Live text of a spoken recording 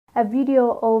A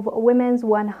video of women's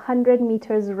 100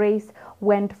 meters race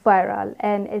went viral,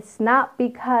 and it's not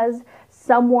because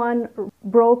someone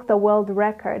broke the world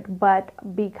record, but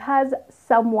because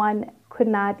someone could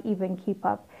not even keep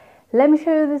up. Let me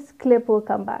show you this clip, we'll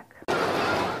come back.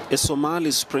 A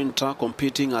Somali sprinter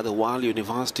competing at the World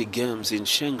University Games in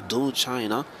Chengdu,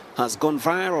 China, has gone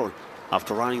viral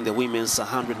after running the women's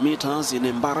 100 meters in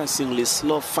embarrassingly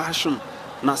slow fashion.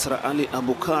 Nasra Ali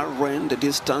Abukar ran the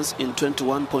distance in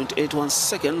 21.81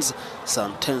 seconds,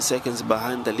 some 10 seconds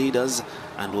behind the leaders,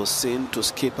 and was seen to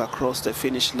skip across the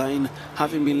finish line,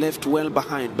 having been left well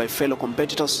behind by fellow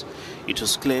competitors. It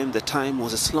was claimed the time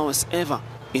was the slowest ever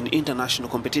in international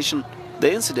competition.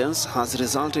 The incident has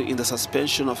resulted in the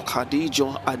suspension of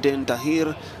Khadijo Aden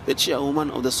Tahir, the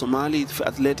chairwoman of the Somali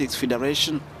Athletics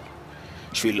Federation.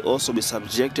 She will also be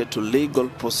subjected to legal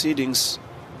proceedings.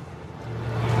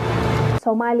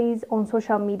 Somalis on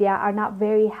social media are not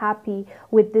very happy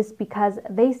with this because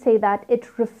they say that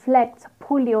it reflects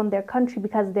poorly on their country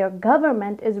because their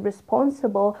government is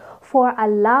responsible for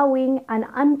allowing an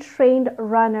untrained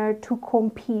runner to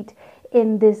compete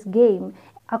in this game.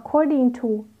 According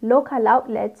to local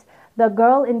outlets, the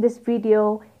girl in this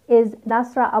video is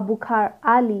Nasra Abukar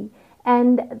Ali,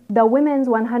 and the women's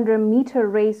 100-meter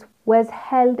race was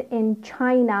held in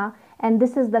China, and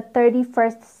this is the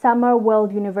 31st Summer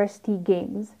World University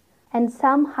Games. And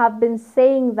some have been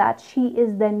saying that she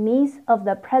is the niece of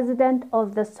the president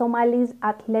of the Somalis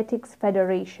Athletics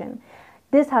Federation.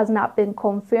 This has not been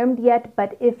confirmed yet,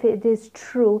 but if it is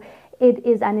true, it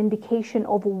is an indication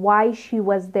of why she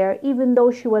was there, even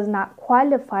though she was not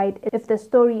qualified. If the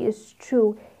story is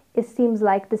true, it seems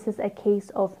like this is a case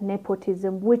of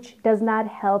nepotism, which does not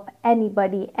help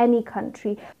anybody, any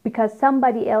country, because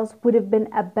somebody else would have been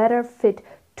a better fit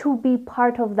to be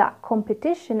part of that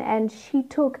competition, and she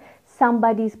took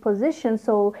somebody's position.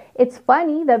 So it's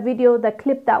funny, the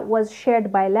clip that was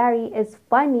shared by Larry is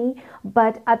funny,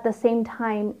 but at the same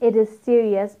time it is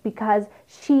serious because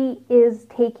she is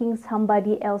taking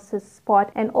somebody else's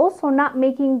spot and also not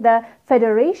making the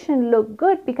federation look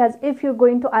good, because if you're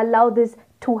going to allow this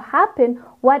to happen,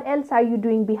 what else are you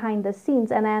doing behind the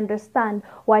scenes? And I understand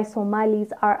why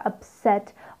Somalis are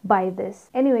upset by this.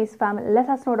 Anyways, family, let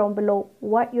us know down below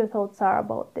what your thoughts are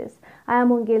about this. I am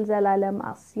Ungil Zalalam.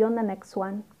 I'll see you on the next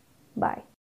one. Bye.